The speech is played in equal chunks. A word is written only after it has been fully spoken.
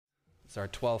It's our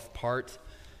 12th part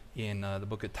in the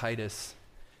book of Titus.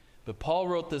 But Paul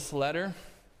wrote this letter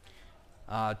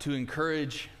to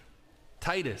encourage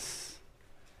Titus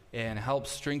and help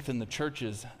strengthen the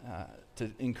churches, to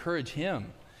encourage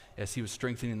him as he was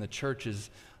strengthening the churches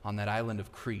on that island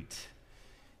of Crete.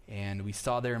 And we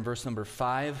saw there in verse number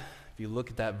 5, if you look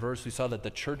at that verse, we saw that the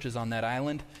churches on that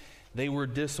island, they were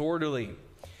disorderly.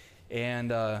 And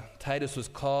Titus was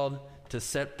called to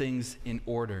set things in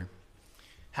order.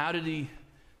 How did he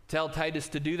tell Titus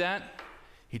to do that?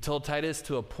 He told Titus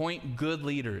to appoint good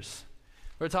leaders.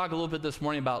 We're going to talk a little bit this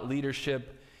morning about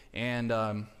leadership, and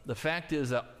the fact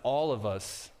is that all of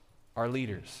us are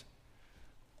leaders.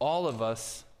 All of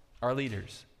us are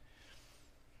leaders.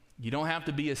 You don't have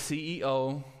to be a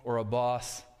CEO or a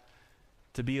boss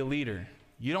to be a leader.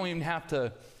 You don't even have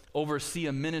to oversee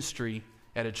a ministry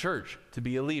at a church to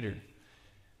be a leader.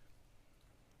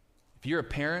 If you're a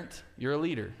parent, you're a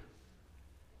leader.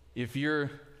 If you're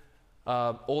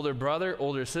older brother,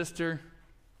 older sister,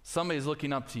 somebody's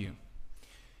looking up to you.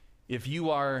 If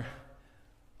you are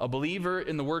a believer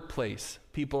in the workplace,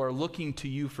 people are looking to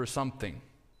you for something.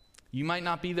 You might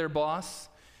not be their boss.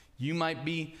 You might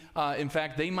be, in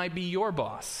fact, they might be your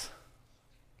boss.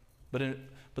 But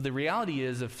the reality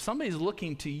is, if somebody's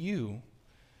looking to you,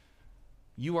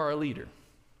 you are a leader.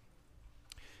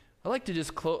 I'd like to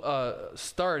just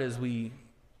start as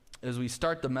we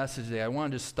start the message today. I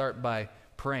want to just start by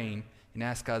praying and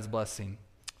ask God's blessing.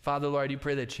 Father, Lord, I do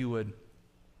pray that you would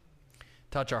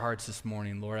touch our hearts this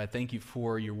morning, Lord. I thank you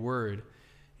for your word,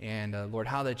 and Lord,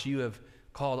 how that you have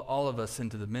called all of us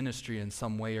into the ministry in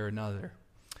some way or another.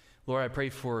 Lord, I pray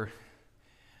for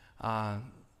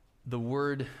the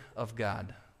word of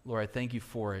God. Lord, I thank you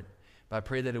for it, but I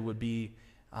pray that it would be,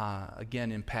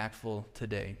 again, impactful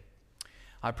today.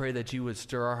 I pray that you would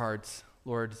stir our hearts.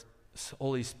 Lord,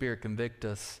 Holy Spirit, convict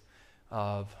us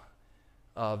of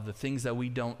the things that we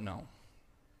don't know.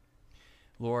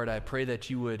 Lord, I pray that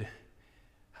you would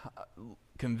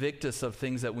convict us of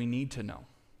things that we need to know.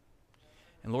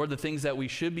 And Lord, the things that we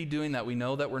should be doing that we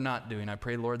know that we're not doing, I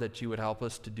pray, Lord, that you would help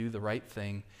us to do the right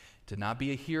thing, to not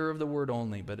be a hearer of the word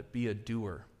only, but be a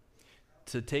doer,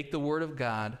 to take the word of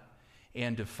God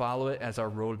and to follow it as our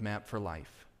roadmap for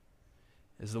life.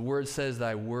 As the word says,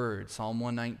 thy word, Psalm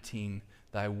 119,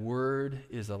 thy word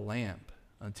is a lamp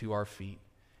unto our feet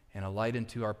and a light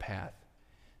unto our path.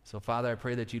 So, Father, I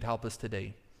pray that you'd help us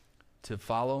today to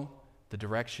follow the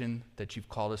direction that you've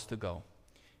called us to go.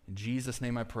 In Jesus'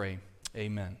 name I pray,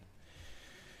 amen.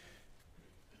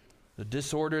 The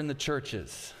disorder in the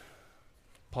churches.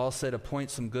 Paul said,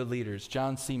 appoint some good leaders.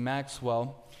 John C.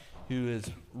 Maxwell, who has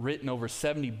written over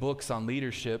 70 books on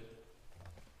leadership,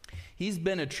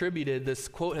 this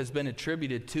quote has been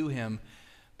attributed to him,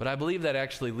 but I believe that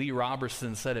actually Lee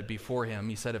Robertson said it before him.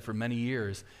 He said it for many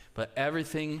years. But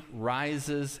everything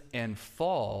rises and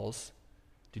falls,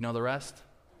 do you know the rest?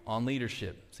 On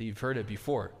leadership. So you've heard it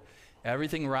before.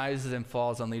 Everything rises and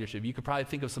falls on leadership. You could probably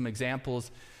think of some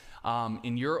examples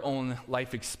in your own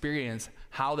life experience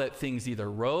how that things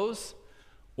either rose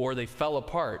or they fell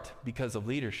apart because of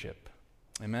leadership.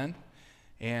 Amen?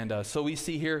 And so we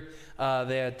see here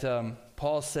that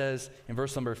Paul says in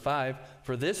verse number 5,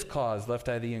 for this cause left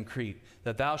I thee in Crete,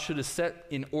 that thou shouldest set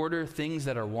in order things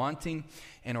that are wanting,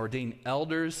 and ordain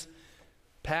elders,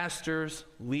 pastors,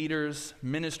 leaders,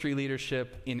 ministry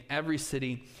leadership in every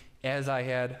city, as I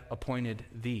had appointed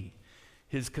thee.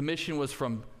 His commission was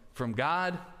from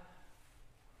God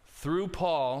through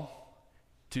Paul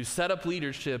to set up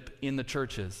leadership in the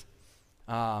churches.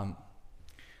 There's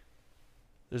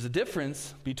a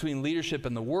difference between leadership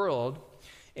in the world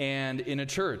and in a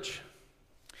church.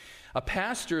 A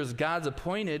pastor is God's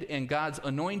appointed and God's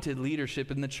anointed leadership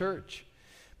in the church.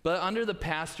 But under the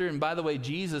pastor, and by the way,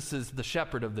 Jesus is the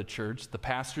shepherd of the church. The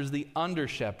pastor is the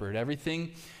under-shepherd.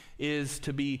 Everything is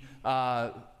to be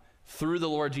through the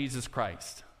Lord Jesus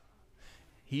Christ.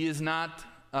 He is not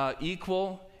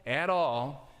equal at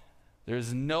all.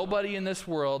 There's nobody in this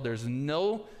world, there's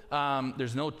no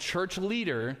church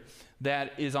leader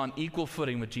that is on equal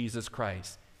footing with Jesus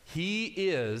Christ. He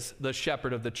is the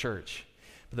shepherd of the church.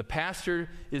 The pastor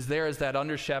is there as that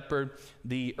under-shepherd,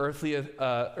 the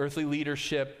earthly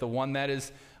leadership, the one that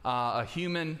is a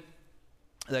human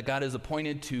that God has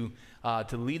appointed to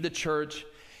lead the church,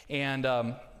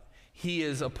 and he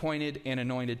is appointed and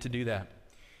anointed to do that.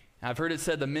 I've heard it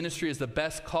said the ministry is the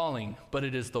best calling, but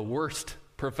it is the worst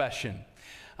profession.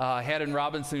 Haddon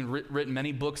Robinson written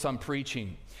many books on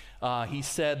preaching. He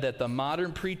said that the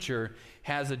modern preacher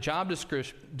has a job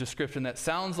description that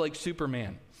sounds like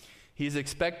Superman. He's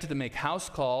expected to make house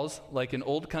calls like an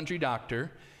old country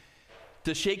doctor,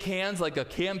 to shake hands like a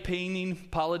campaigning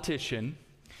politician,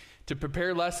 to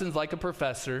prepare lessons like a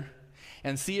professor,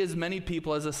 and see as many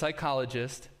people as a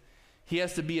psychologist. He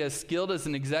has to be as skilled as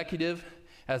an executive,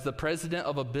 as the president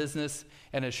of a business,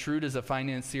 and as shrewd as a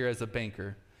financier, as a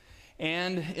banker.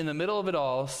 And in the middle of it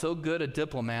all, so good a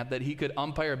diplomat that he could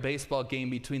umpire a baseball game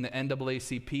between the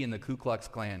NAACP and the Ku Klux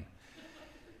Klan.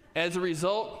 As a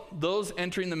result, those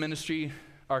entering the ministry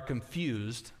are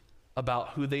confused about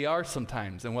who they are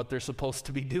sometimes and what they're supposed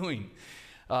to be doing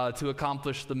to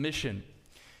accomplish the mission,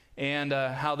 and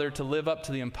how they're to live up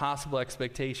to the impossible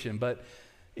expectation. But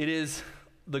it is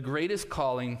the greatest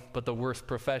calling, but the worst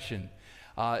profession.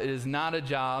 It is not a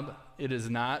job. It is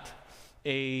not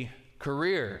a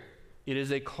career. It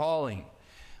is a calling.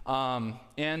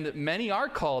 And many are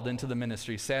called into the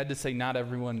ministry. Sad to say, not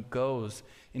everyone goes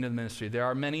into the ministry. There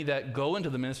are many that go into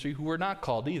the ministry who are not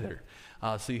called either.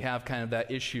 So you have kind of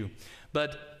that issue.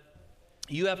 But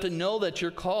you have to know that you're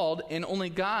called, and only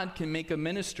God can make a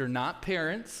minister, not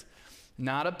parents,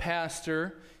 not a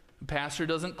pastor. A pastor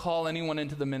doesn't call anyone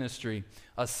into the ministry.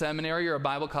 A seminary or a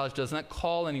Bible college does not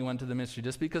call anyone to the ministry.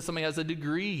 Just because somebody has a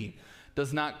degree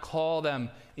does not call them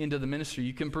into the ministry.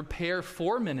 You can prepare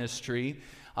for ministry,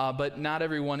 but not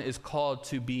everyone is called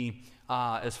to be,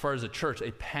 as far as a church,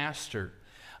 a pastor.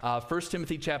 1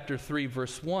 Timothy chapter 3,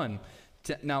 verse 1.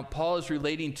 Now, Paul is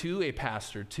relating to a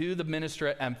pastor, to the minister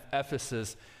at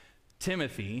Ephesus,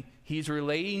 Timothy. He's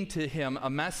relating to him a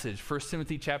message. 1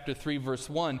 Timothy chapter 3, verse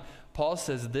 1, Paul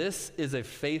says, this is a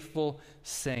faithful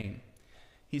saying.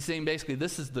 He's saying basically,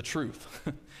 this is the truth.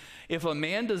 If a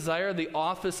man desire the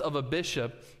office of a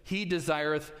bishop, he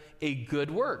desireth a good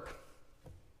work.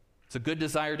 It's a good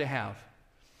desire to have.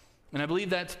 And I believe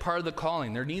that's part of the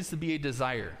calling. There needs to be a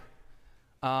desire.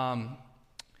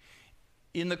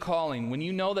 In the calling, when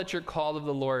you know that you're called of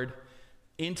the Lord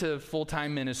into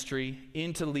full-time ministry,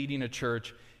 into leading a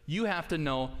church, you have to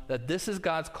know that this is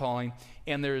God's calling,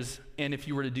 and if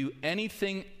you were to do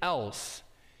anything else,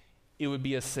 it would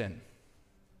be a sin.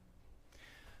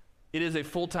 It is a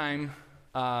full-time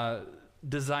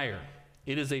desire.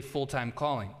 It is a full-time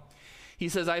calling. He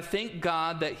says, I thank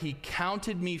God that he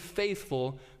counted me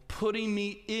faithful, putting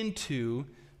me into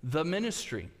the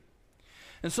ministry.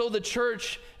 And so the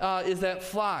church is that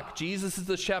flock. Jesus is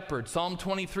the shepherd. Psalm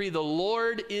 23, the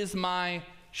Lord is my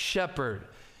shepherd.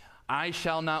 I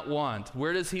shall not want.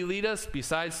 Where does he lead us?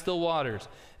 Besides still waters,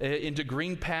 into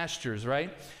green pastures,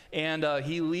 right? And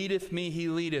he leadeth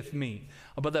me.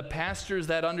 But the pastor is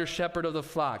that under shepherd of the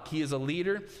flock. He is a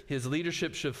leader. His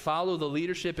leadership should follow the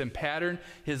leadership and pattern.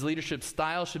 His leadership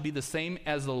style should be the same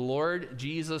as the Lord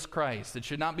Jesus Christ. It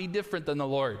should not be different than the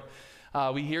Lord.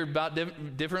 We hear about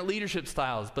different leadership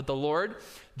styles, but the Lord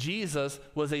Jesus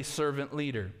was a servant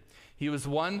leader. He was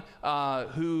one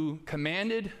who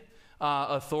commanded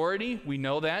authority. We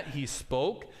know that. He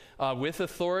spoke with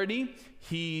authority.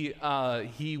 He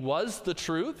was the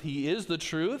truth. He is the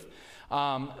truth.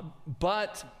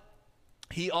 But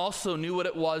he also knew what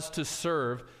it was to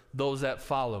serve those that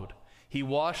followed. He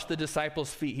washed the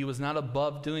disciples' feet. He was not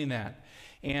above doing that.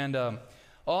 And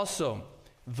also,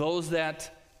 those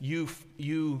that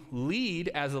you lead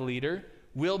as a leader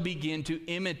will begin to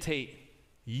imitate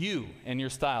you and your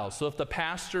style. So if the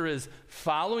pastor is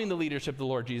following the leadership of the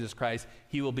Lord Jesus Christ,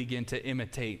 he will begin to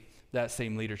imitate that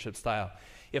same leadership style.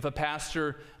 If a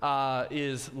pastor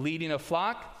is leading a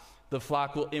flock, the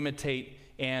flock will imitate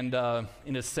and,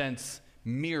 in a sense,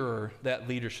 mirror that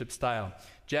leadership style.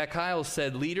 Jack Hyles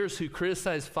said, leaders who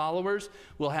criticize followers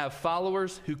will have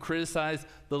followers who criticize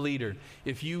the leader.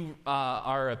 If you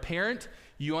are a parent,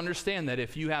 you understand that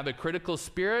if you have a critical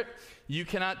spirit, you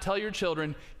cannot tell your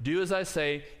children, do as I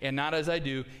say and not as I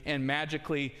do, and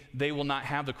magically they will not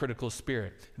have the critical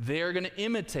spirit. They are going to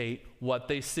imitate what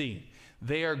they see.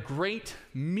 They are great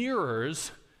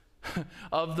mirrors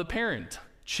of the parent.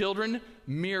 Children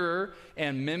mirror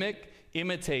and mimic,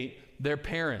 imitate their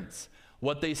parents.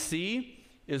 What they see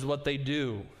is what they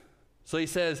do. So he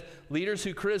says, leaders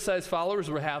who criticize followers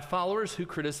will have followers who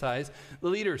criticize the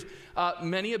leaders.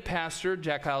 Many a pastor,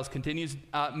 Jack Hyles continues,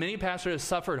 many a pastor has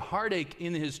suffered heartache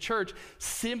in his church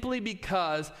simply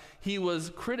because he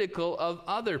was critical of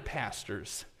other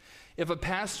pastors. If a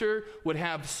pastor would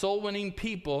have soul-winning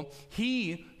people,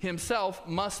 he himself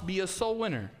must be a soul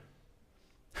winner.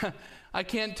 I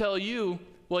can't tell you,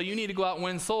 well, you need to go out and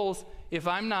win souls if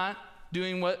I'm not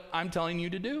doing what I'm telling you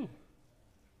to do.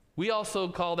 We also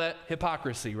call that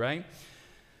hypocrisy, right?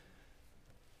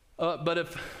 But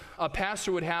if a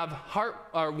pastor would have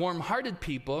warm-hearted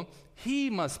people, he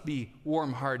must be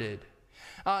warm-hearted.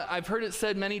 I've heard it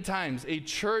said many times, a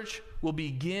church will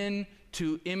begin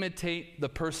to imitate the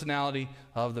personality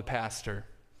of the pastor.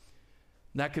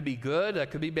 That could be good,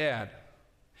 that could be bad.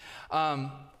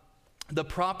 The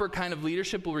proper kind of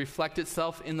leadership will reflect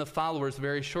itself in the followers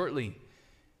very shortly.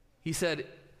 He said,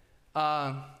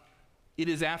 it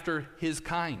is after his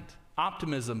kind.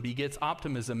 Optimism begets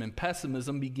optimism, and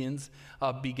pessimism begets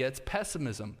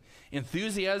pessimism.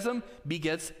 Enthusiasm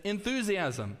begets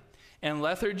enthusiasm, and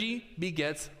lethargy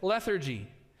begets lethargy.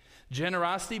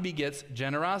 Generosity begets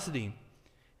generosity.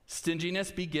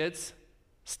 Stinginess begets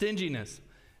stinginess.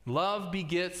 Love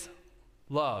begets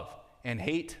love, and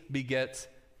hate begets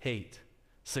hate.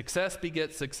 Success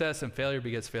begets success, and failure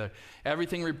begets failure.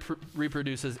 Everything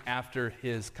reproduces after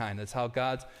his kind. That's how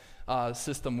God's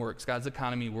system works. God's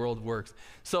economy, world works.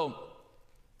 So,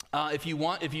 if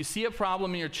you see a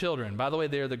problem in your children, by the way,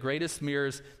 they are the greatest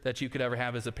mirrors that you could ever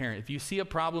have as a parent. If you see a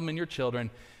problem in your children,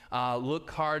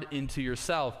 look hard into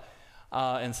yourself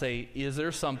and say, is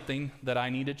there something that I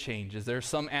need to change? Is there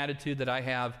some attitude that I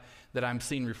have that I'm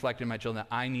seeing reflected in my children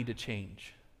that I need to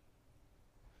change?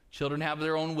 Children have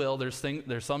their own will. There's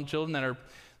some children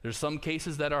there's some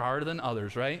cases that are harder than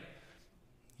others, right?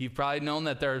 You've probably known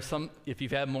that there are some, if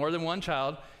you've had more than one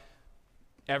child,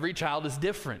 every child is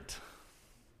different.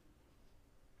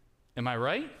 Am I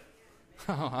right?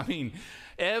 I mean,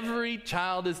 every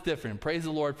child is different. Praise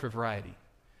the Lord for variety.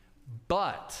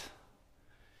 But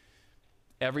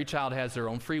every child has their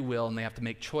own free will, and they have to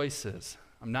make choices.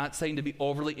 I'm not saying to be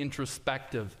overly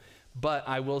introspective, but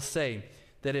I will say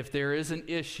that if there is an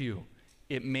issue,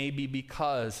 it may be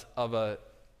because of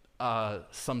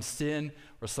some sin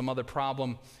or some other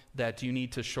problem that you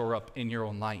need to shore up in your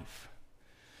own life.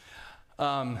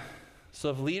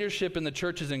 So if leadership in the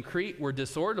churches in Crete were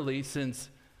disorderly, since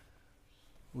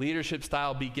leadership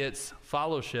style begets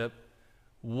fellowship,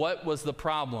 what was the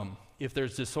problem? If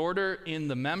there's disorder in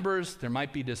the members, there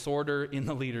might be disorder in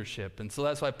the leadership. And so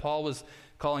that's why Paul was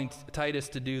calling Titus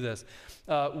to do this.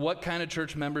 What kind of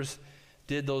church members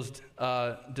did those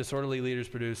disorderly leaders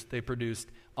produce? They produced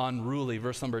unruly.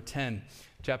 Verse number 10,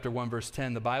 chapter 1, verse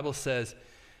 10. The Bible says,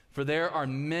 "For there are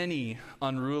many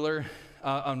unruly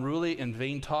and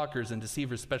vain talkers and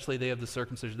deceivers, especially they of the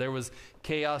circumcision." There was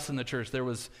chaos in the church. There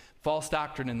was false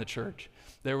doctrine in the church.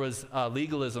 There was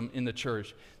legalism in the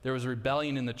church. There was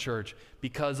rebellion in the church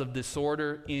because of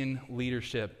disorder in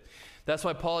leadership. That's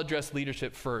why Paul addressed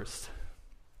leadership first.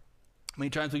 Many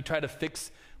times we try to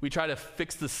fix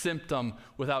the symptom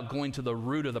without going to the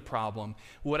root of the problem.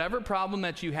 Whatever problem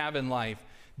that you have in life,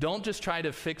 don't just try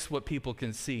to fix what people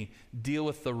can see. Deal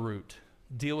with the root.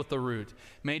 Deal with the root.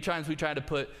 Many times we try to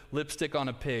put lipstick on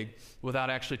a pig without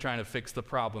actually trying to fix the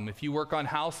problem. If you work on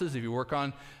houses, if you work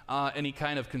on any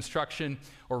kind of construction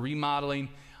or remodeling,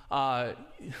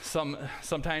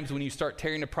 sometimes when you start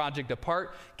tearing a project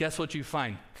apart, guess what you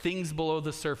find? Things below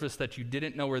the surface that you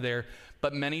didn't know were there,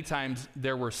 but many times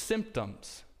there were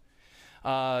symptoms.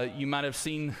 You might have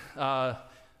seen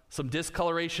some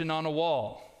discoloration on a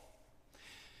wall.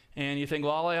 And you think,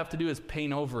 well, all I have to do is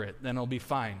paint over it, then it'll be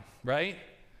fine, right?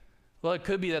 Well, it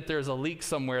could be that there's a leak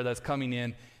somewhere that's coming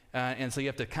in, and so you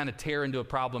have to kind of tear into a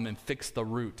problem and fix the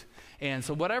root. And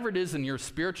so whatever it is in your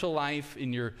spiritual life,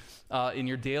 in your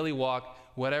daily walk,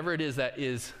 whatever it is that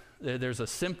is, there's a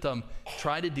symptom,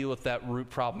 try to deal with that root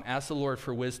problem. Ask the Lord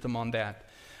for wisdom on that.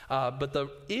 But the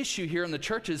issue here in the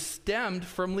church is stemmed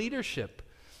from leadership.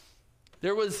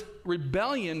 There was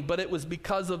rebellion, but it was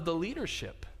because of the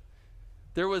leadership.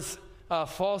 There was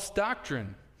false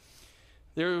doctrine.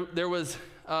 There was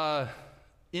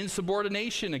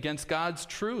insubordination against God's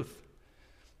truth.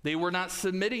 They were not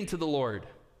submitting to the Lord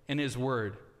and His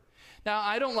Word. Now,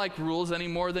 I don't like rules any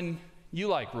more than you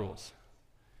like rules.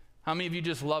 How many of you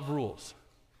just love rules?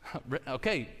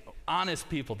 Okay, honest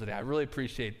people today. I really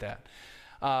appreciate that.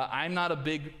 I'm not a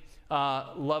big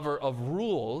lover of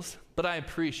rules, but I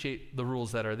appreciate the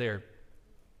rules that are there.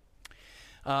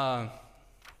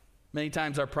 Many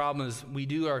times our problem is we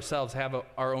do ourselves have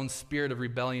our own spirit of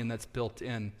rebellion that's built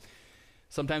in.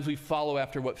 Sometimes we follow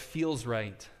after what feels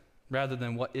right rather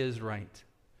than what is right.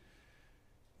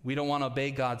 We don't want to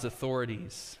obey God's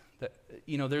authorities.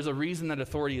 There's a reason that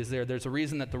authority is there. There's a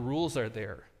reason that the rules are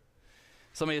there.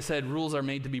 Somebody has said rules are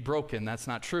made to be broken. That's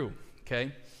not true,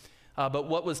 okay? But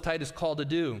what was Titus called to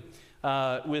do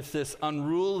with this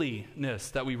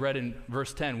unruliness that we read in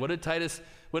verse 10? What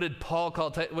did Paul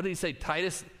call Titus? What did he say?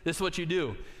 Titus, this is what you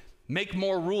do. Make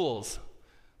more rules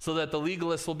so that the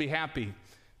legalists will be happy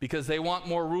because they want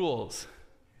more rules.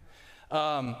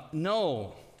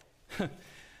 No.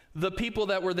 The people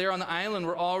that were there on the island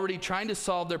were already trying to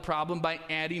solve their problem by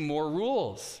adding more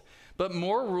rules. But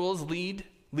more rules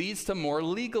leads to more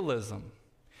legalism.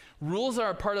 Rules are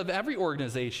a part of every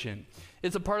organization.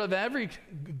 It's a part of every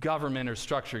government or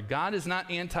structure. God is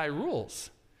not anti-rules.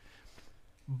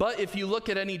 But if you look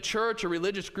at any church or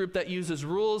religious group that uses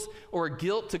rules or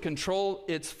guilt to control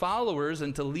its followers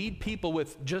and to lead people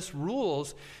with just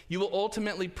rules, you will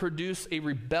ultimately produce a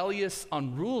rebellious,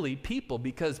 unruly people,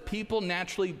 because people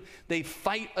naturally, they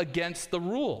fight against the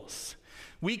rules.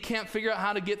 We can't figure out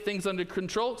how to get things under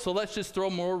control, so let's just throw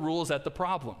more rules at the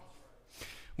problem.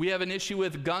 We have an issue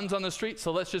with guns on the street,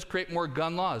 so let's just create more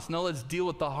gun laws. No, let's deal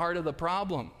with the heart of the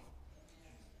problem.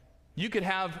 You could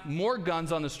have more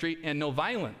guns on the street and no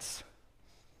violence.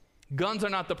 Guns are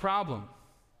not the problem.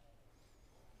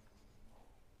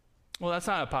 Well, that's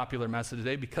not a popular message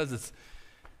today because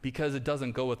it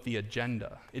doesn't go with the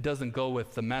agenda. It doesn't go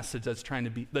with the message that's trying to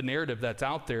be, the narrative that's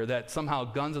out there, that somehow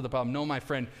guns are the problem. No, my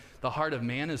friend, the heart of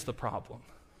man is the problem.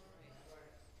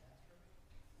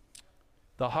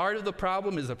 The heart of the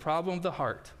problem is a problem of the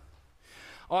heart.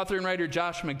 Author and writer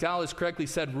Josh McDowell has correctly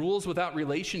said, rules without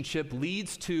relationship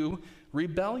leads to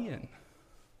rebellion.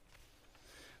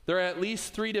 There are at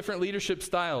least 3 different leadership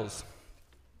styles.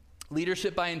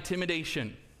 Leadership by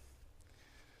intimidation,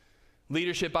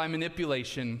 leadership by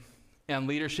manipulation, and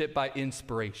leadership by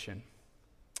inspiration.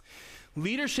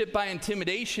 Leadership by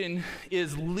intimidation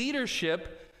is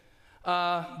leadership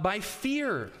by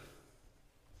fear.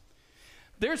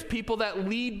 There's people that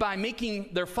lead by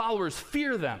making their followers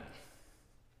fear them.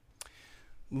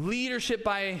 Leadership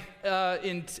by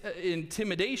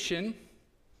intimidation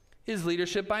is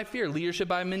leadership by fear. Leadership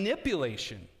by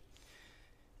manipulation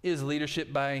is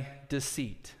leadership by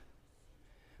deceit.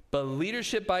 But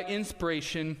leadership by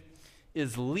inspiration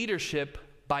is leadership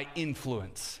by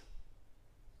influence.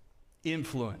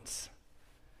 Influence.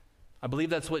 I believe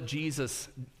that's what Jesus,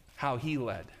 how he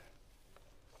led.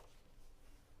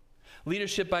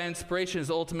 Leadership by inspiration is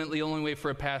ultimately the only way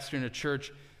for a pastor in a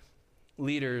church,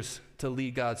 leaders, to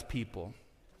lead God's people.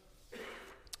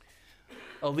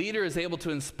 A leader is able to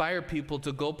inspire people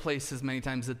to go places many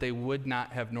times that they would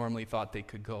not have normally thought they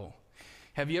could go.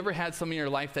 Have you ever had someone in your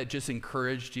life that just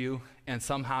encouraged you and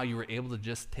somehow you were able to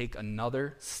just take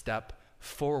another step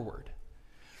forward?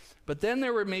 But then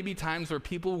there were maybe times where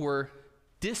people were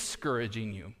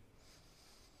discouraging you,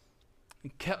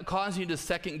 cause you to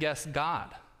second guess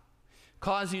God,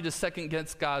 cause you to second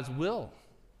guess God's will.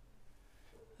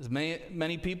 There's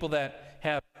many people that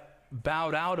have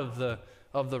bowed out of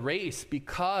the race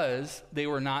because they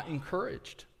were not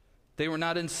encouraged. They were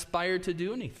not inspired to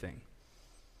do anything.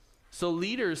 So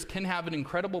leaders can have an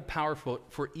incredible power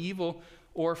for evil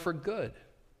or for good.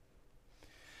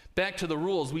 Back to the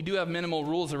rules. We do have minimal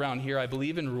rules around here. I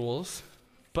believe in rules,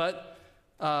 but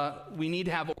we need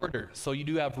to have order. So you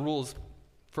do have rules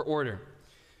for order.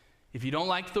 If you don't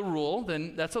like the rule,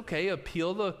 then that's okay.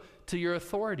 Appeal to your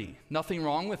authority. Nothing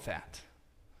wrong with that.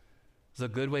 It's a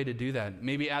good way to do that.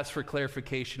 Maybe ask for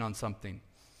clarification on something.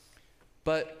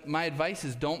 But my advice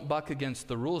is don't buck against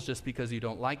the rules just because you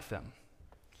don't like them.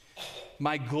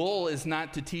 My goal is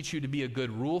not to teach you to be a good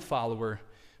rule follower,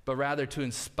 but rather to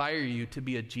inspire you to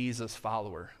be a Jesus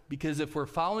follower. Because if we're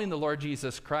following the Lord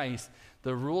Jesus Christ,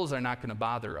 the rules are not going to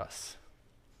bother us.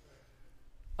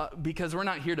 Because we're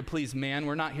not here to please man.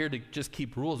 We're not here to just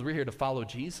keep rules. We're here to follow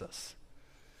Jesus.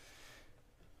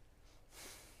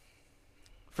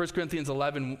 1 Corinthians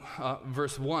 11,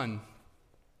 verse 1,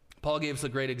 Paul gave us a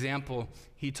great example.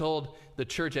 He told the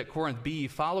church at Corinth, "Be ye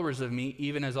followers of me,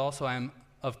 even as also I am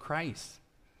of Christ."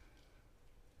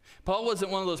 Paul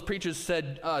wasn't one of those preachers who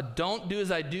said, don't do as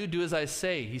I do as I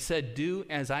say. He said, do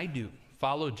as I do.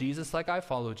 Follow Jesus like I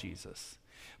follow Jesus.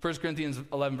 1 Corinthians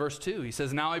 11, verse 2, he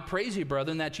says, "Now I praise you,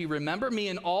 brethren, that ye remember me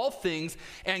in all things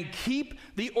and keep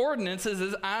the ordinances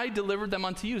as I delivered them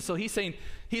unto you." So he's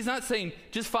not saying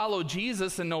just follow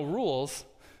Jesus and no rules.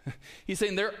 He's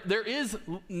saying there is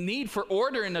need for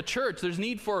order in the church. There's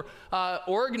need for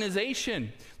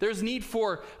organization. There's need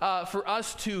for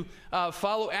us to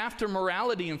follow after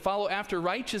morality and follow after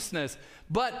righteousness.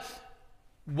 But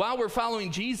while we're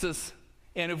following Jesus,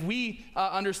 and if we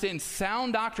understand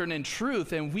sound doctrine and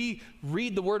truth, and we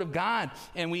read the Word of God,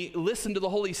 and we listen to the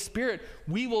Holy Spirit,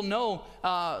 we will know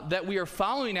that we are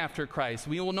following after Christ.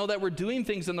 We will know that we're doing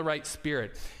things in the right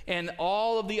spirit. And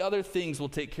all of the other things will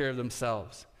take care of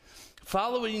themselves.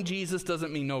 Following Jesus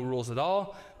doesn't mean no rules at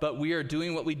all, but we are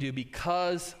doing what we do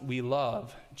because we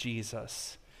love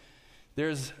Jesus.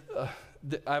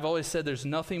 I've always said there's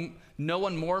no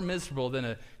one more miserable than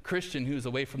a Christian who's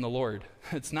away from the Lord.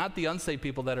 It's not the unsaved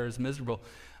people that are as miserable.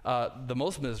 The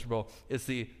most miserable is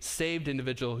the saved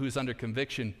individual who's under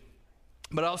conviction.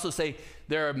 But I also say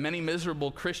there are many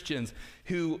miserable Christians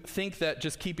who think that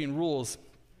just keeping rules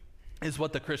is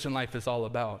what the Christian life is all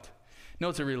about. No,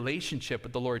 it's a relationship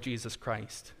with the Lord Jesus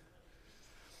Christ.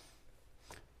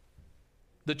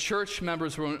 The church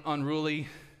members were unruly.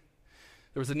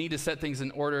 There was a need to set things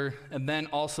in order. And then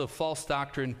also false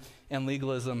doctrine and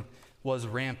legalism was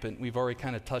rampant. We've already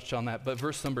kind of touched on that. But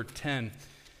verse number 10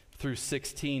 through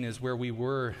 16 is where we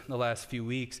were the last few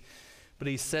weeks. But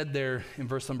he said there in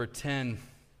verse number 10,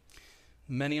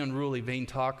 many unruly, vain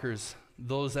talkers,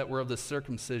 those that were of the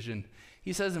circumcision.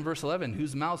 He says in verse 11,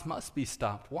 whose mouths must be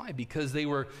stopped. Why? Because they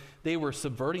were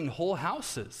subverting whole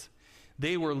houses.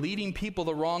 They were leading people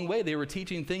the wrong way. They were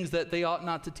teaching things that they ought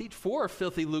not to teach for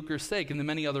filthy lucre's sake. And the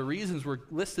many other reasons were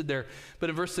listed there.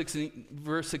 But in verse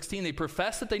 16, they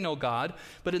profess that they know God,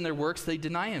 but in their works they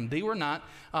deny him. They were not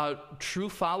true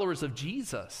followers of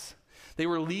Jesus. They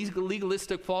were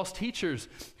legalistic false teachers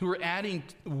who were adding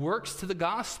works to the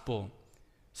gospel.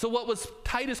 So what was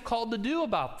Titus called to do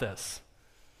about this?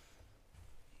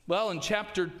 Well, in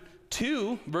chapter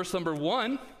 2, verse number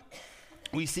 1,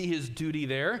 we see his duty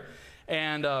there.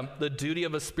 And the duty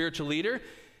of a spiritual leader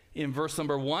in verse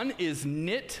number 1 is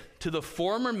knit to the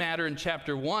former matter in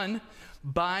chapter 1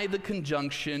 by the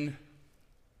conjunction,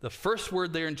 the first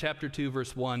word there in chapter 2,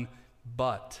 verse 1,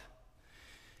 but.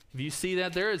 If you see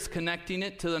that there, it's connecting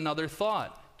it to another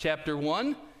thought. Chapter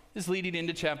 1 is leading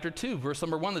into chapter 2. Verse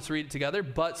number 1, let's read it together.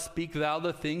 But speak thou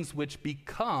the things which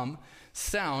become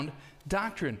sound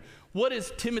doctrine. What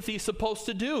is Timothy supposed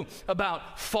to do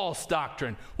about false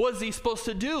doctrine? What is he supposed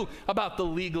to do about the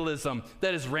legalism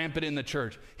that is rampant in the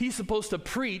church? He's supposed to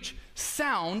preach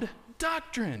sound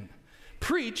doctrine.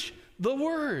 Preach the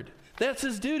word. That's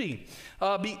his duty.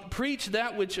 Preach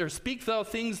that which, or speak thou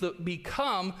things that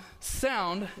become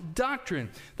sound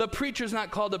doctrine. The preacher's not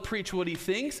called to preach what he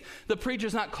thinks. The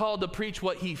preacher's not called to preach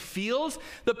what he feels.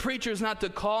 The preacher's not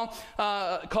called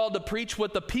to preach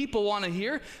what the people want to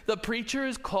hear. The preacher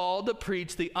is called to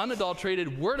preach the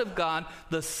unadulterated word of God,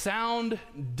 the sound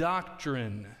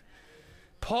doctrine.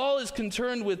 Paul is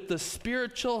concerned with the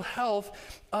spiritual health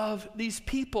of these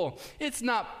people. It's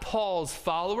not Paul's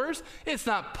followers. It's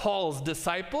not Paul's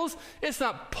disciples. It's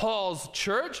not Paul's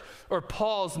church or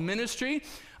Paul's ministry.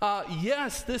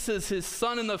 Yes, this is his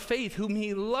son in the faith whom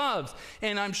he loves.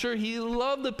 And I'm sure he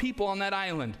loved the people on that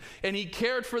island. And he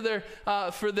cared for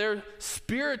their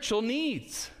spiritual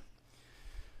needs.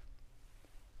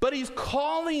 But he's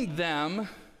calling them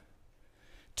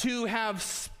to have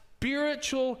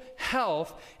spiritual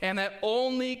health, and that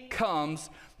only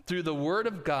comes through the Word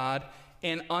of God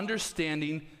and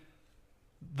understanding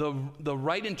the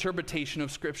right interpretation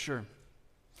of Scripture.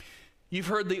 You've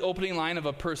heard the opening line of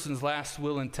a person's last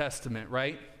will and testament,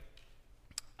 right?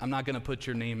 I'm not going to put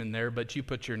your name in there, but you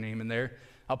put your name in there.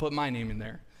 I'll put my name in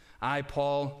there. I,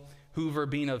 Paul Hoover,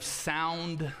 being of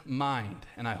sound mind,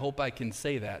 and I hope I can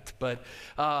say that, but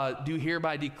do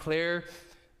hereby declare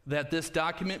that this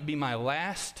document be my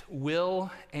last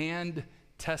will and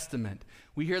testament.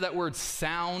 We hear that word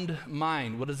sound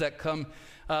mind. What does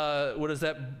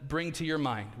that bring to your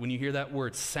mind when you hear that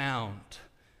word sound?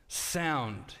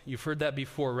 Sound. You've heard that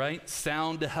before, right?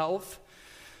 Sound health,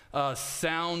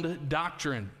 sound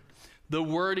doctrine. The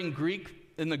word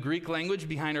in the Greek language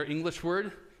behind our English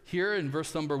word here in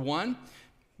verse number 1,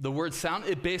 the word sound,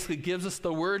 it basically gives us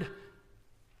the word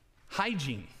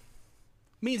hygiene.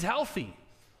 It means healthy.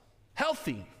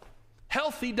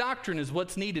 Healthy doctrine is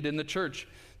what's needed in the church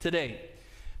today.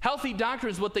 Healthy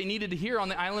doctrine is what they needed to hear on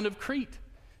the island of Crete.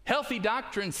 Healthy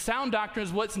doctrine, sound doctrine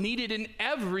is what's needed in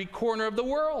every corner of the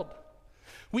world.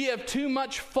 We have too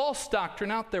much false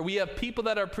doctrine out there. We have people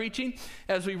that are preaching,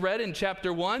 as we read in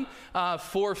chapter 1,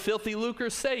 for filthy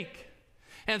lucre's sake.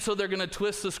 And so they're going to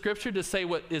twist the scripture to say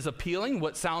what is appealing,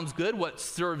 what sounds good, what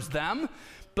serves them.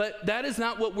 But that is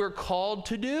not what we're called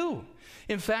to do.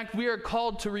 In fact, we are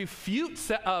called to refute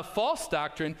false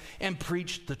doctrine and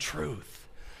preach the truth.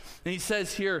 And he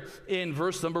says here in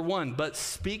verse number 1, but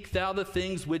speak thou the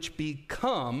things which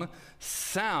become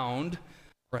sound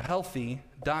or healthy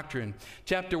doctrine.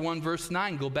 Chapter 1, verse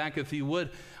 9, go back if you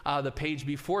would, the page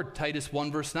before, Titus 1,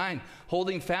 verse 9.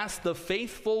 Holding fast the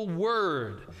faithful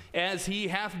word as he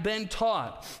hath been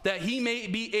taught, that he may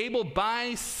be able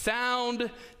by sound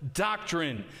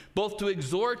doctrine, both to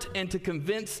exhort and to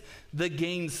convince the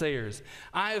gainsayers.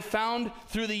 I have found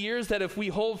through the years that if we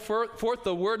hold forth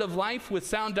the word of life with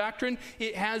sound doctrine,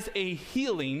 it has a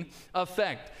healing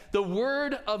effect. The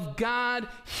word of God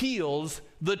heals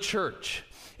the church.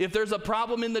 If there's a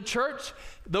problem in the church,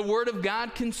 the Word of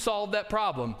God can solve that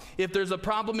problem. If there's a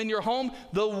problem in your home,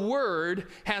 the Word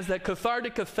has that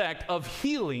cathartic effect of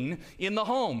healing in the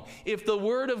home. If the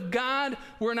Word of God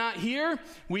were not here,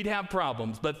 we'd have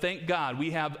problems. But thank God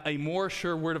we have a more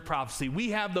sure word of prophecy. We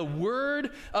have the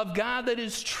word of God that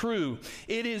is true.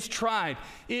 It is tried.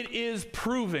 It is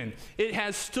proven. It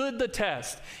has stood the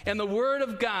test. And the word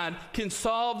of God can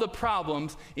solve the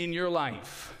problems in your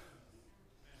life.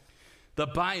 The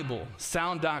Bible,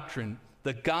 sound doctrine,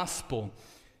 the gospel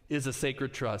is a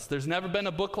sacred trust. There's never been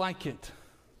a book like it.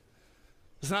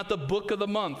 It's not the book of the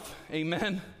month.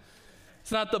 Amen.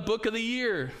 It's not the book of the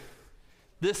year.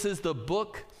 This is the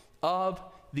book of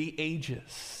the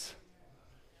ages.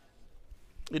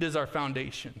 It is our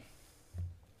foundation.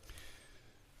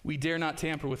 We dare not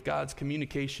tamper with God's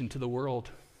communication to the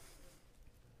world.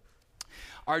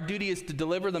 Our duty is to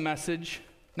deliver the message,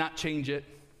 not change it.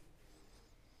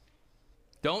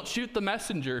 Don't shoot the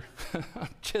messenger.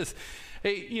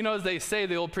 Hey, you know, as they say,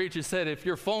 the old preacher said, if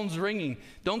your phone's ringing,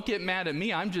 don't get mad at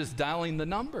me. I'm just dialing the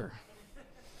number.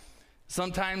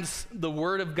 Sometimes the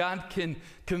word of God can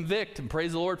convict, and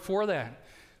praise the Lord for that.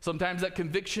 Sometimes that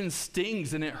conviction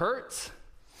stings and it hurts.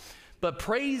 But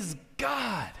praise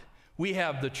God, we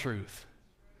have the truth.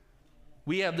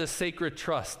 We have the sacred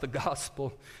trust, the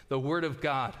gospel, the word of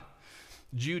God.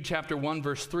 Jude chapter 1,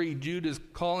 verse 3, Jude is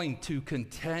calling to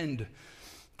contend,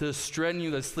 to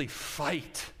strenuously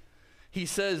fight. He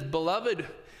says, beloved,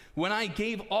 when I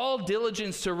gave all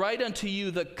diligence to write unto you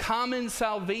the common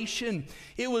salvation,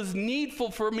 it was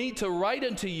needful for me to write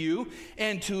unto you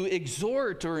and to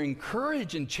exhort or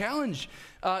encourage and challenge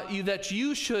you that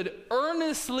you should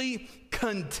earnestly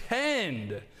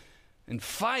contend and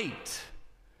fight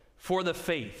for the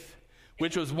faith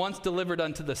which was once delivered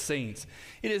unto the saints.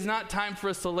 It is not time for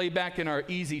us to lay back in our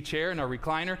easy chair, in our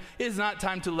recliner. It is not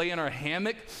time to lay in our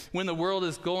hammock when the world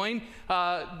is going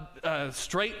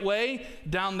straight way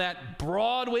down that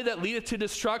broad way that leadeth to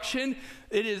destruction.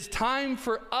 It is time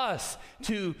for us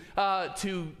to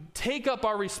take up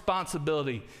our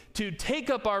responsibility, to take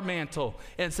up our mantle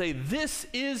and say, this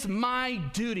is my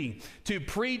duty to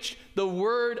preach the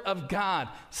word of God,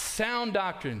 sound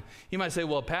doctrine. You might say,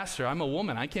 well, Pastor, I'm a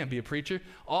woman. I can't be a preacher.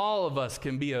 All of us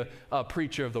can be a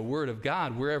preacher of the word of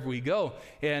God wherever we go.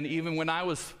 And even when I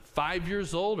was 5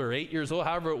 years old or 8 years old,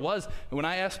 however it was, when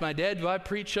I asked my dad, do I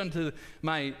preach unto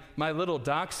my little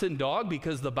dachshund dog?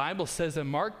 Because the Bible says in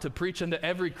Mark to preach unto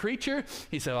every creature.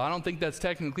 He said, well, I don't think that's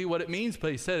technically what it means,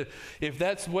 but he said, if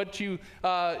that's what you,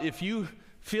 if you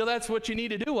feel that's what you need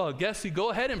to do, well, I guess you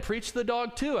go ahead and preach the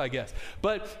dog too, I guess.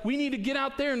 But we need to get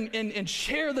out there and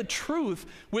share the truth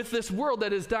with this world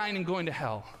that is dying and going to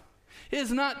hell. It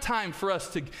is not time for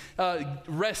us to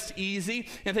rest easy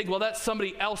and think, well, that's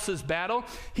somebody else's battle.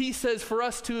 He says for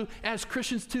us to, as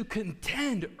Christians, to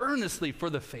contend earnestly for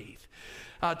the faith,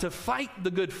 to fight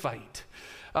the good fight,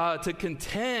 to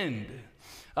contend.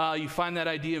 You find that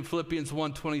idea in Philippians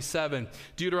 1:27.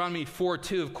 Deuteronomy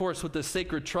 4:2, of course, with the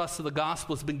sacred trust of the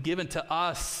gospel has been given to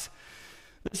us.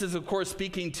 This is, of course,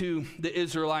 speaking to the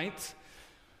Israelites.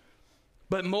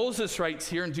 But Moses writes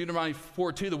here in Deuteronomy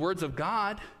 4:2, the words of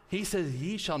God. He says,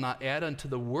 ye shall not add unto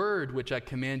the word which I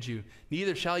command you,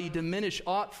 neither shall ye diminish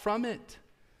aught from it,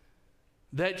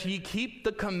 that ye keep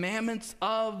the commandments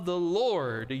of the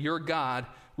Lord your God,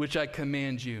 which I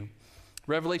command you.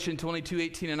 Revelation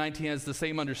 22:18 and 19 has the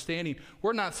same understanding.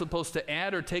 We're not supposed to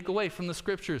add or take away from the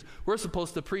scriptures. We're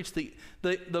supposed to preach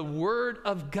the word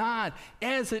of God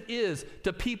as it is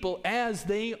to people as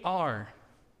they are.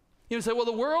 You say, well,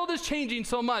 the world is changing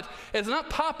so much. It's not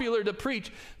popular to preach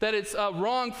that it's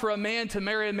wrong for a man to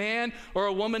marry a man or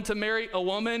a woman to marry a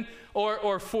woman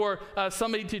or for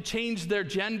somebody to change their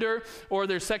gender or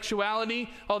their sexuality.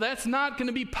 Oh, that's not going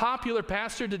to be popular,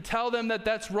 Pastor, to tell them that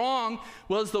that's wrong.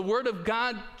 Well, is the word of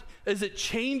God, is it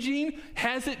changing?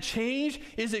 Has it changed?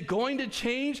 Is it going to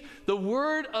change? The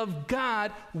word of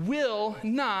God will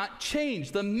not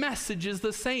change. The message is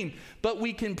the same, but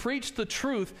we can preach the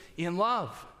truth in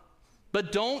love.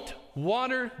 But don't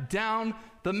water down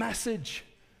the message.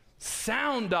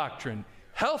 Sound doctrine,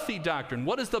 healthy doctrine.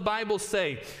 What does the Bible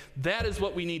say? That is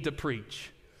what we need to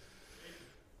preach.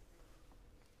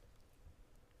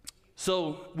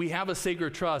 So we have a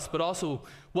sacred trust, but also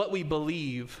what we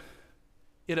believe,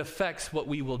 it affects what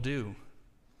we will do.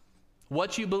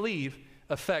 What you believe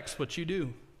affects what you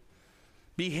do.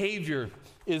 Behavior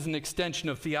is an extension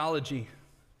of theology.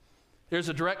 There's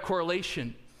a direct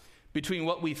correlation between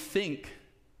what we think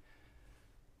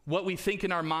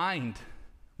in our mind,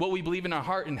 what we believe in our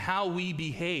heart, and how we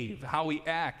behave, how we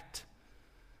act.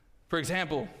 For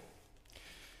example,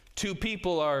 two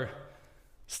people are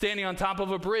standing on top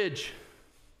of a bridge.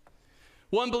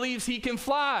 One believes he can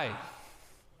fly.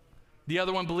 The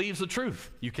other one believes the truth.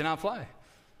 You cannot fly.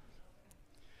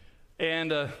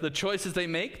 And the choices they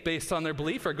make based on their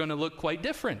belief are going to look quite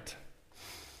different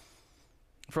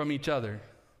from each other.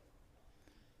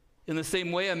 In the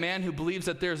same way, a man who believes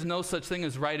that there's no such thing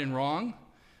as right and wrong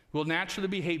will naturally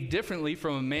behave differently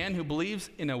from a man who believes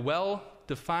in a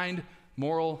well-defined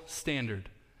moral standard.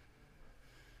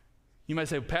 You might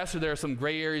say, Pastor, there are some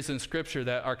gray areas in Scripture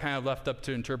that are kind of left up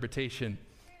to interpretation.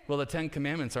 Well, the Ten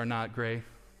Commandments are not gray.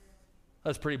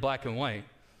 That's pretty black and white.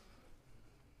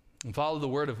 And follow the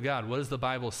Word of God. What does the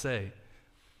Bible say?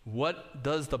 What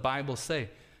does the Bible say?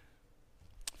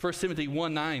 1 Timothy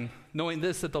 1:9, knowing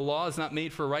this, that the law is not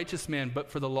made for a righteous man, but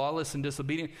for the lawless and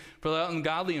disobedient, for the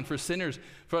ungodly and for sinners,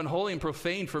 for unholy and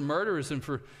profane, for murderers and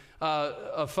for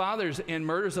fathers and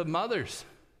murderers of mothers.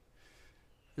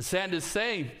 It's sad to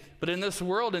say, but in this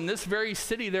world, in this very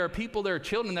city, there are people, there are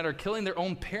children that are killing their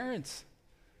own parents.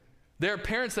 There are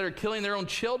parents that are killing their own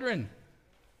children.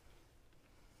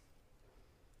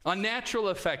 Unnatural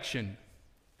affection.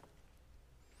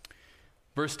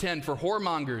 Verse 10, for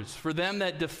whoremongers, for them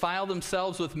that defile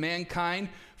themselves with mankind,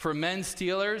 for men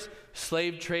stealers,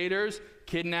 slave traders,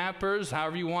 kidnappers,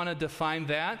 however you want to define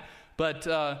that, but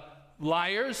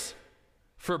liars,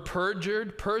 for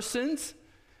perjured persons,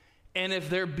 and if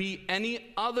there be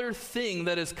any other thing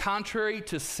that is contrary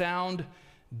to sound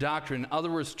doctrine. In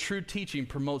other words, true teaching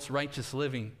promotes righteous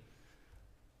living.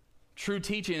 True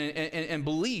teaching and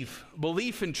belief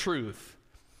in truth.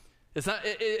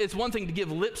 It's one thing to give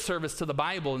lip service to the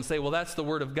Bible and say, well, that's the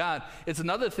Word of God. It's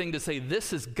another thing to say,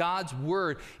 this is God's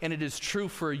Word, and it is true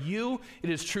for you. It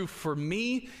is true for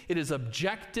me. It is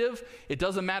objective. It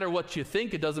doesn't matter what you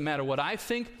think. It doesn't matter what I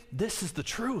think. This is the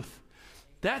truth.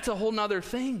 That's a whole nother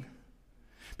thing.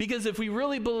 Because if we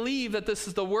really believe that this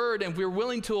is the Word and we're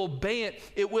willing to obey it,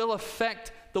 it will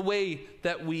affect the way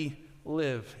that we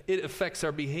live. It affects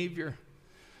our behavior.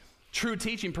 True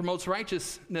teaching promotes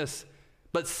righteousness.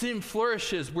 But sin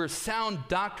flourishes where sound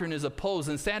doctrine is opposed.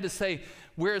 And sad to say,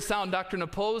 where is sound doctrine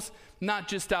opposed? Not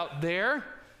just out there.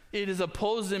 It is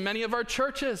opposed in many of our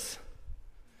churches.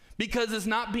 Because it's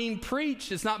not being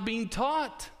preached. It's not being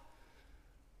taught.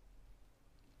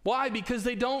 Why? Because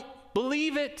they don't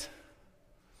believe it.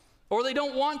 Or they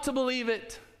don't want to believe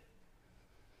it.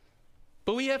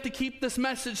 But we have to keep this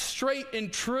message straight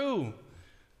and true.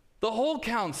 The whole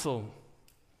counsel.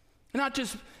 Not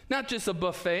just a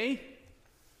buffet.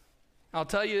 I'll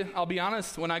tell you, I'll be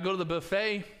honest, when I go to the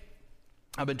buffet,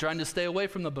 I've been trying to stay away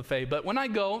from the buffet, but when I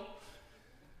go,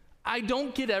 I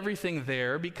don't get everything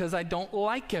there because I don't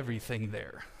like everything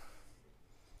there.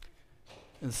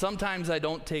 And sometimes I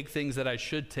don't take things that I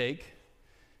should take,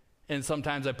 and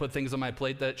sometimes I put things on my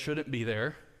plate that shouldn't be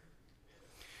there.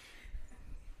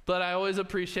 But I always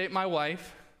appreciate my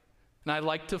wife, and I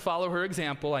like to follow her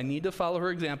example. I need to follow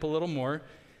her example a little more,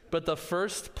 but the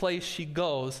first place she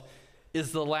goes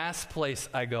is the last place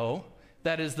I go.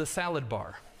 That is the salad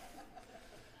bar.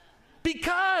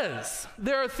 Because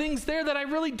there are things there that I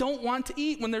really don't want to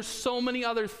eat when there's so many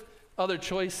other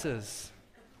choices.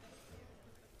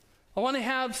 I want to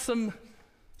have some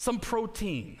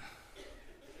protein.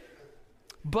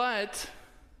 But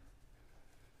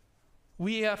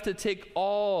we have to take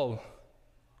all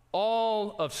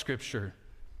of Scripture,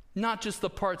 not just the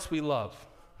parts we love,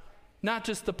 not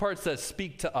just the parts that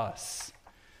speak to us,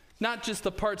 not just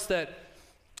the parts that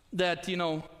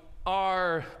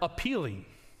are appealing.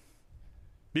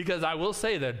 Because I will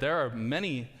say that there are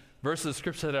many verses of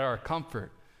Scripture that are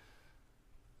comfort.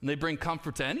 And they bring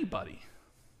comfort to anybody.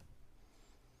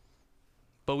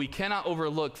 But we cannot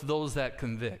overlook those that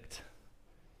convict.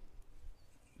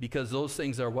 Because those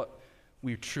things are what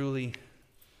we truly,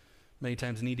 many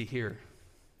times, need to hear.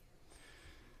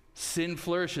 Sin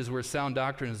flourishes where sound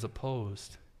doctrine is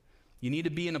opposed. You need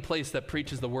to be in a place that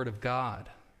preaches the Word of God.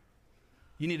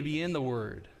 You need to be in the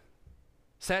Word.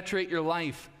 Saturate your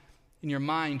life in your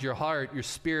mind, your heart, your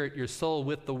spirit, your soul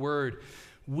with the Word.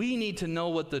 We need to know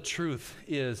what the truth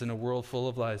is in a world full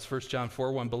of lies. 1 John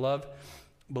 4:1, beloved,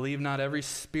 believe not every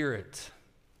spirit.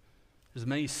 There's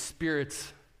many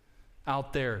spirits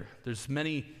out there. There's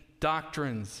many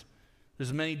doctrines.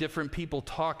 There's many different people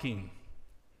talking.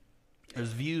 There's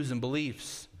views and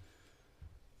beliefs.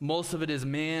 Most of it is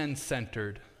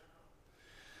man-centered.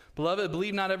 Beloved,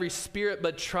 believe not every spirit,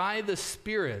 but try the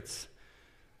spirits,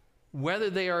 whether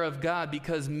they are of God,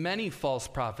 because many false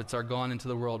prophets are gone into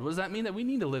the world. What does that mean? That we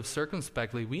need to live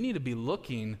circumspectly. We need to be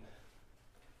looking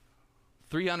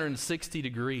 360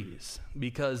 degrees,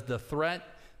 because the threat,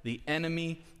 the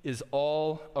enemy, is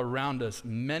all around us.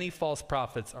 Many false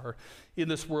prophets are in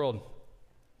this world.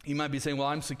 You might be saying, well,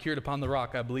 I'm secured upon the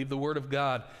rock. I believe the word of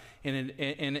God, and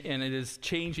it is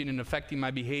changing and affecting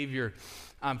my behavior.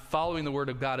 I'm following the word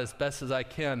of God as best as I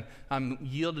can. I'm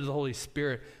yielded to the Holy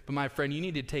Spirit. But my friend, you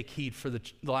need to take heed for the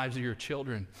lives of your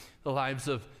children, the lives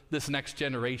of this next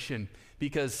generation.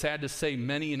 Because sad to say,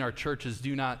 many in our churches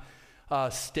do not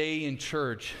stay in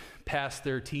church past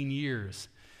their teen years,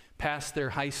 past their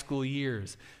high school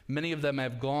years. Many of them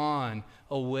have gone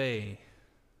away.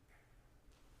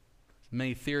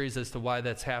 Many theories as to why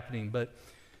that's happening, but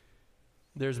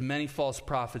there's many false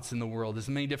prophets in the world. There's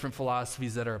many different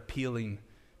philosophies that are appealing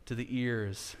to the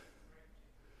ears.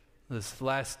 This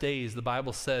last days, the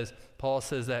Bible says, Paul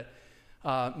says that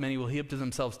many will heap to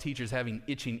themselves teachers having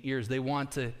itching ears. They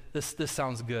want to, this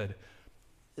sounds good.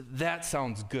 That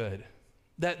sounds good.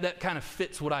 That kind of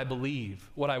fits what I believe,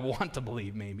 what I want to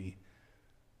believe maybe.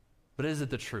 But is it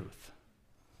the truth?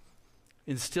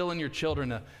 Instill in your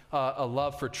children a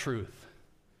love for truth,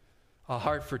 a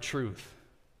heart for truth.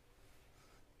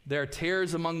 There are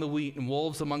tares among the wheat and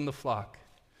wolves among the flock.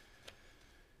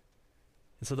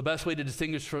 And so the best way to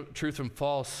distinguish truth from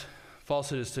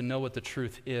falsehood is to know what the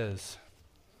truth is.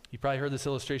 You probably heard this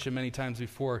illustration many times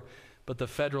before, but the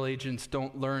federal agents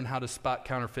don't learn how to spot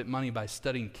counterfeit money by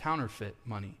studying counterfeit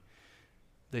money.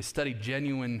 They study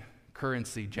genuine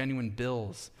currency, genuine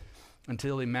bills,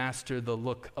 until they master the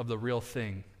look of the real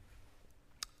thing.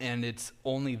 And it's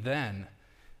only then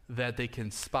that they can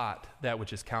spot that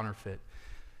which is counterfeit.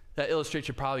 That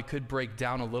illustration probably could break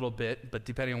down a little bit, but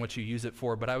depending on what you use it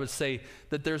for. But I would say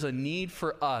that there's a need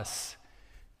for us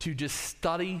to just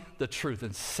study the truth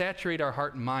and saturate our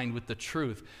heart and mind with the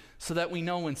truth so that we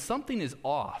know when something is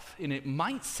off, and it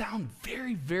might sound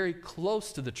very, very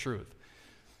close to the truth.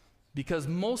 Because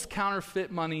most counterfeit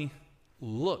money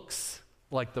looks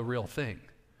like the real thing.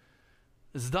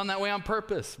 It's done that way on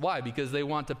purpose. Why? Because they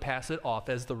want to pass it off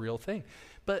as the real thing.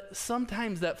 But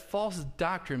sometimes that false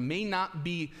doctrine may not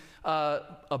be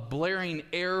a blaring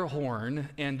air horn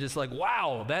and just like,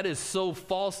 wow, that is so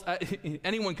false.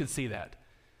 Anyone could see that.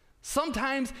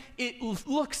 Sometimes it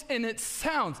looks and it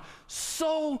sounds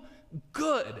so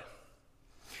good.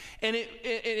 And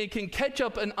it can catch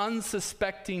up an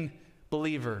unsuspecting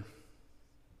believer.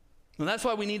 And that's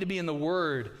why we need to be in the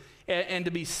Word and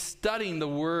to be studying the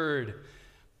Word.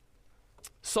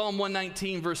 Psalm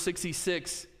 119, verse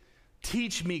 66,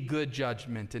 teach me good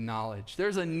judgment and knowledge.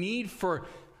 There's a need for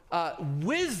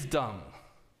wisdom.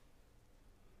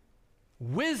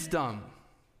 Wisdom.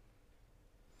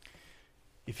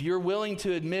 If you're willing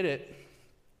to admit it,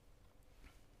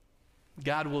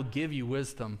 God will give you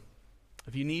wisdom.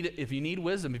 If you need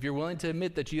wisdom, if you're willing to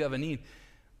admit that you have a need,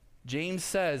 James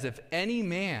says, if any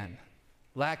man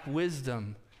lack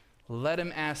wisdom, let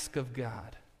him ask of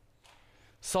God.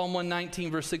 Psalm 119,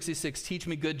 verse 66, teach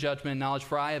me good judgment and knowledge,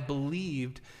 for I have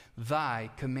believed thy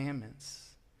commandments.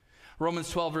 Romans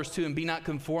 12, verse 2, and be not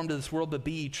conformed to this world, but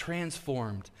be ye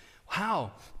transformed.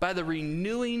 How? By the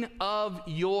renewing of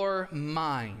your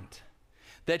mind,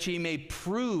 that ye may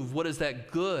prove what is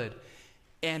that good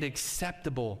and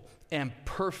acceptable and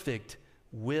perfect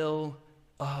will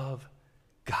of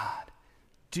God.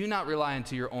 Do not rely on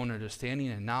your own understanding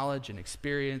and knowledge and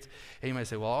experience. And you might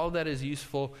say, well, all that is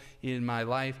useful in my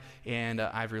life, and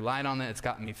I've relied on that. It's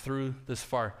gotten me through this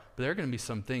far. But there are going to be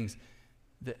some things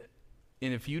that,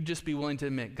 and if you just be willing to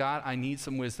admit, God, I need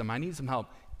some wisdom. I need some help.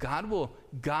 God will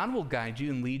guide you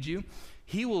and lead you.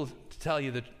 He will tell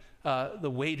you the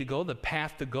way to go, the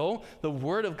path to go. The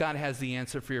Word of God has the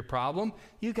answer for your problem.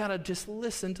 You got to just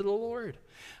listen to the Lord.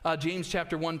 James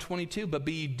chapter 1:22, but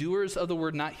be ye doers of the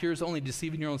word, not hearers only,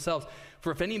 deceiving your own selves.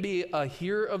 For if any be a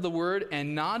hearer of the word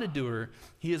and not a doer,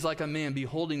 he is like a man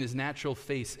beholding his natural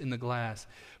face in the glass.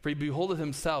 For he beholdeth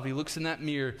himself, he looks in that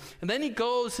mirror, and then he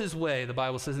goes his way, the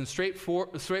Bible says, and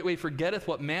straightway forgetteth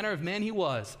what manner of man he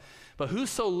was. But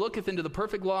whoso looketh into the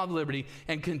perfect law of liberty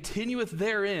and continueth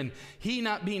therein, he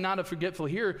being not a forgetful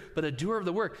hearer, but a doer of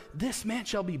the work, this man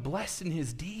shall be blessed in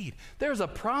his deed. There's a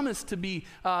promise to be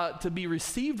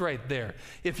received right there.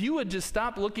 If you would just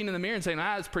stop looking in the mirror and saying,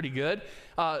 that's pretty good.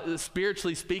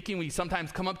 Spiritually speaking, we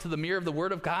sometimes come up to the mirror of the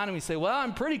Word of God and we say, well,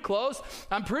 I'm pretty close.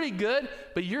 I'm pretty good.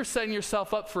 But you're setting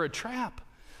yourself up for a trap.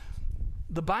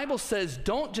 The Bible says,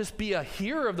 don't just be a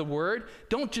hearer of the Word.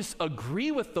 Don't just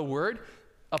agree with the Word.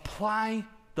 Apply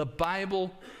the Bible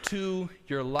to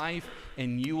your life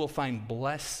and you will find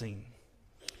blessing.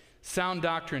 Sound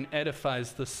doctrine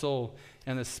edifies the soul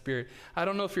and the spirit. I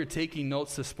don't know if you're taking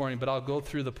notes this morning, but I'll go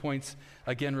through the points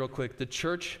again real quick. The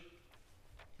church,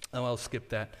 I'll skip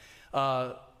that.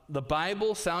 The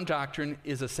Bible, sound doctrine,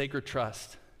 is a sacred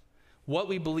trust. What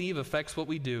we believe affects what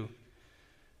we do.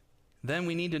 Then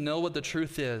we need to know what the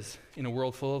truth is in a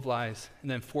world full of lies. And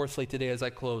then fourthly today as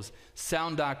I close,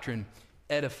 sound doctrine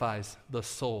edifies the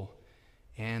soul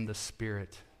and the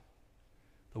spirit.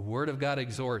 The Word of God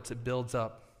exhorts, it builds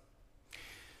up.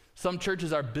 Some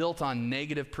churches are built on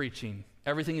negative preaching.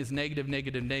 Everything is negative,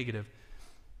 negative, negative.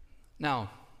 Now,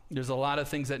 there's a lot of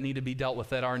things that need to be dealt with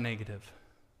that are negative.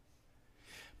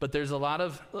 But there's a lot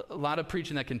of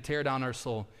preaching that can tear down our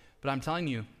soul. But I'm telling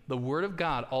you, the Word of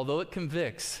God, although it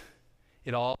convicts,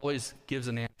 it always gives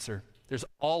an answer. There's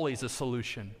always a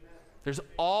solution. There's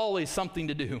always something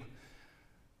to do.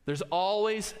 There's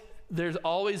always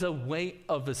a way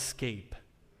of escape.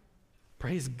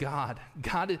 Praise God.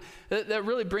 That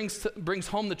really brings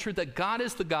home the truth that God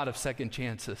is the God of second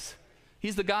chances.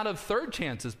 He's the God of third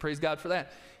chances. Praise God for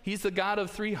that. He's the God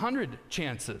of 300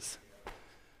 chances.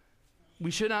 We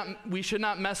should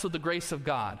not mess with the grace of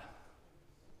God.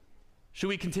 Should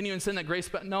we continue in sin that grace?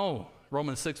 But no.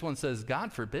 Romans 6:1 says,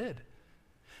 God forbid.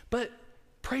 But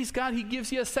praise God, he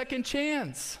gives you a second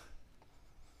chance.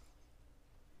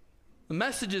 The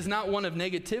message is not one of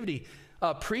negativity.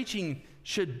 Preaching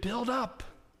should build up.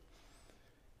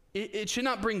 It should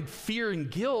not bring fear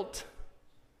and guilt.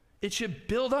 It should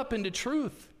build up into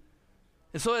truth.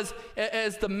 And so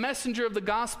as the messenger of the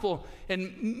gospel,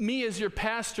 and me as your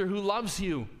pastor who loves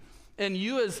you, and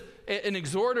you as an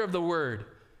exhorter of the word,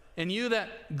 and you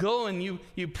that go and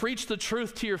you preach the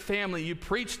truth to your family, you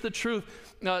preach the truth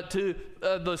to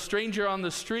the stranger on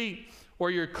the street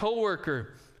or your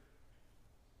coworker,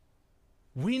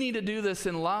 we need to do this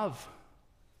in love,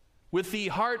 with the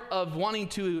heart of wanting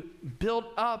to build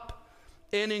up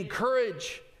and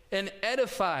encourage and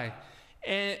edify,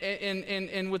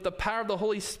 and with the power of the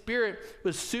Holy Spirit,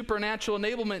 with supernatural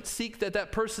enablement, seek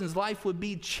that person's life would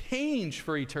be changed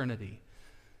for eternity.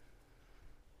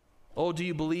 Oh, do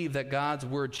you believe that God's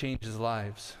word changes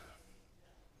lives?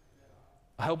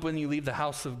 I hope when you leave the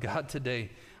house of God today,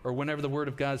 or whenever the word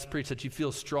of God is preached, that you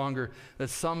feel stronger, that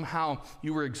somehow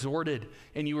you were exhorted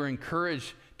and you were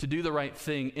encouraged to do the right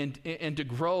thing and to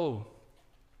grow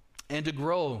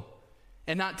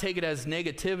and not take it as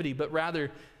negativity, but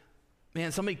rather,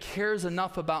 man, somebody cares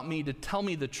enough about me to tell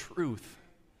me the truth.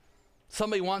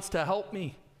 Somebody wants to help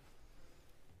me.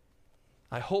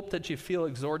 I hope that you feel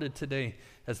exhorted today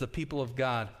as the people of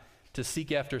God to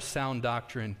seek after sound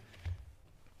doctrine,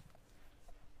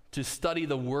 to study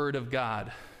the Word of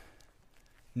God,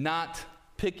 not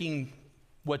picking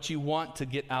what you want to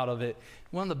get out of it.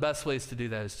 One of the best ways to do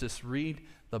that is just read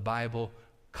the Bible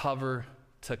cover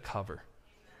to cover.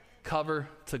 Cover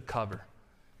to cover.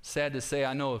 Sad to say,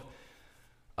 I know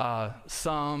of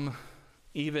some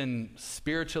even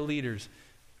spiritual leaders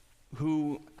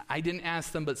who, I didn't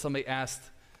ask them, but somebody asked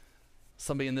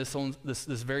somebody in this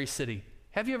very city,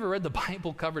 have you ever read the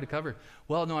Bible cover to cover?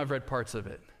 Well, no, I've read parts of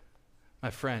it. My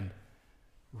friend,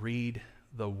 read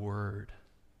the Word.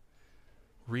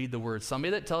 Read the Word.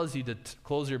 Somebody that tells you to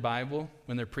close your Bible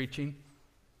when they're preaching,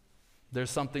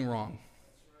 there's something wrong.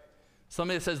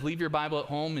 Somebody that says leave your Bible at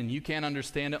home and you can't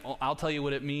understand it, I'll tell you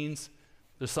what it means,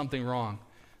 there's something wrong.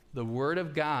 The Word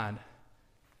of God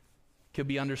could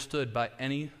be understood by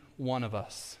any one of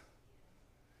us.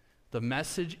 The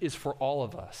message is for all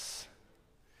of us.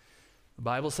 The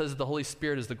Bible says that the Holy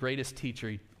Spirit is the greatest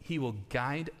teacher. He will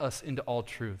guide us into all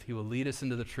truth. He will lead us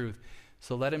into the truth.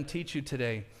 So let him teach you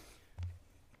today.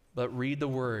 But read the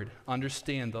Word.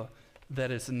 Understand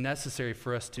that it's necessary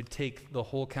for us to take the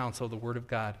whole counsel of the Word of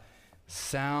God.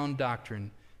 Sound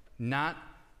doctrine. Not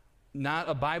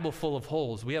a Bible full of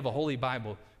holes. We have a holy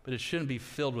Bible, but it shouldn't be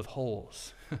filled with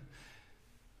holes.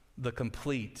 The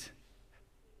complete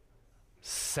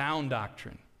sound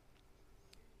doctrine.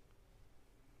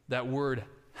 That word,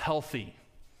 healthy.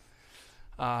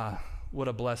 What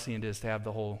a blessing it is to have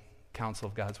the whole counsel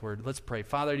of God's Word. Let's pray.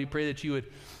 Father, I do pray that you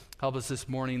would help us this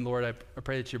morning, Lord. I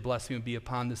pray that your blessing would be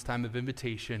upon this time of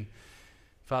invitation.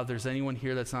 Father, if there's anyone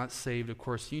here that's not saved, of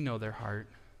course, you know their heart.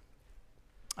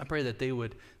 I pray that they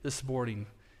would, this morning,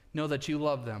 know that you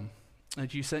love them,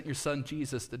 that you sent your Son,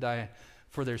 Jesus, to die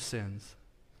for their sins,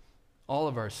 all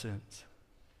of our sins.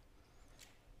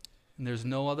 And there's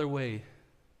no other way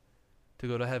to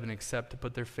go to heaven except to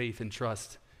put their faith and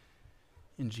trust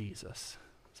in Jesus.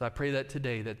 So I pray that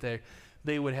today that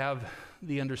they would have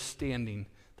the understanding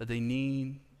that they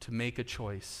need to make a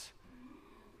choice.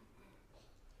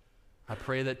 I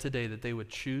pray that today that they would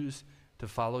choose to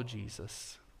follow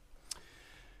Jesus.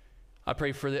 I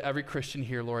pray for every Christian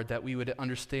here, Lord, that we would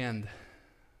understand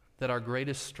that our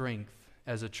greatest strength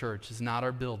as a church is not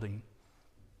our building.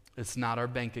 It's not our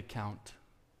bank account.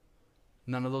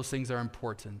 None of those things are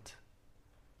important.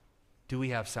 Do we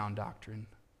have sound doctrine?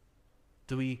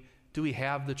 Do we Do we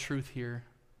have the truth here?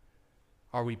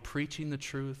 Are we preaching the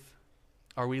truth?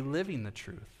 Are we living the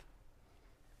truth?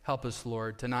 Help us,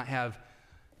 Lord, to not have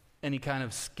any kind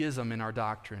of schism in our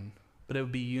doctrine, but it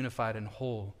would be unified and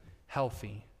whole,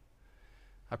 healthy.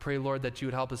 I pray, Lord, that you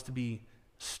would help us to be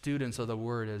students of the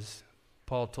word, as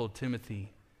Paul told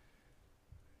Timothy.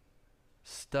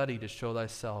 Study to show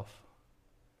thyself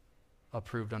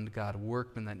approved unto God, a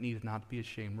workman that needeth not be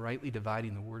ashamed, rightly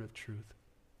dividing the word of truth.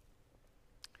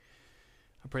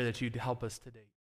 I pray that you'd help us today.